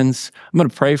so friends, I'm going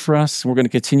to pray for us. We're going to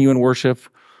continue in worship.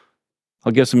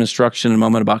 I'll give some instruction in a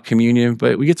moment about communion,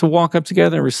 but we get to walk up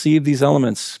together and receive these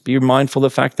elements. Be mindful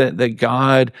of the fact that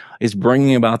God is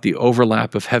bringing about the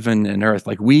overlap of heaven and earth.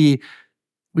 Like we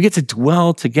get to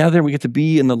dwell together. We get to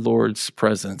be in the Lord's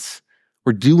presence.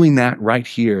 We're doing that right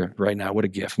here, right now. What a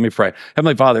gift. Let me pray.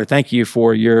 Heavenly Father, thank you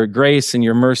for your grace and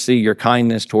your mercy, your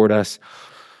kindness toward us.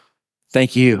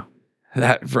 Thank you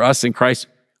that for us in Christ,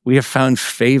 we have found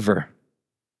favor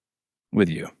with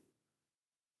you.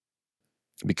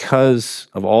 Because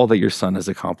of all that your Son has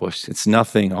accomplished. It's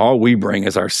nothing. All we bring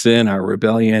is our sin, our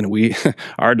rebellion,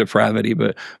 our depravity.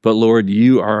 But Lord,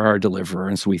 you are our deliverer.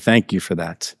 And so we thank you for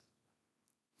that.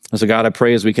 And so God, I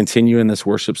pray as we continue in this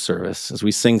worship service, as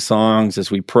we sing songs, as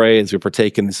we pray, as we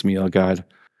partake in this meal, God,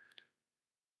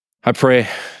 I pray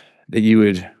that you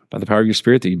would, by the power of your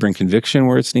Spirit, that you bring conviction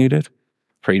where it's needed.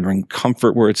 Pray you bring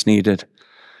comfort where it's needed.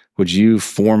 Would you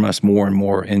form us more and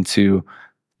more into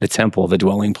the temple, the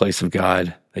dwelling place of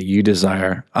God that you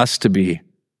desire us to be,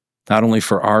 not only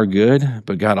for our good,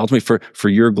 but God, ultimately for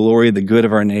your glory, the good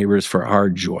of our neighbors, for our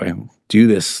joy. Do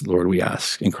this, Lord, we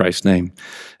ask. In Christ's name,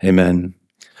 amen.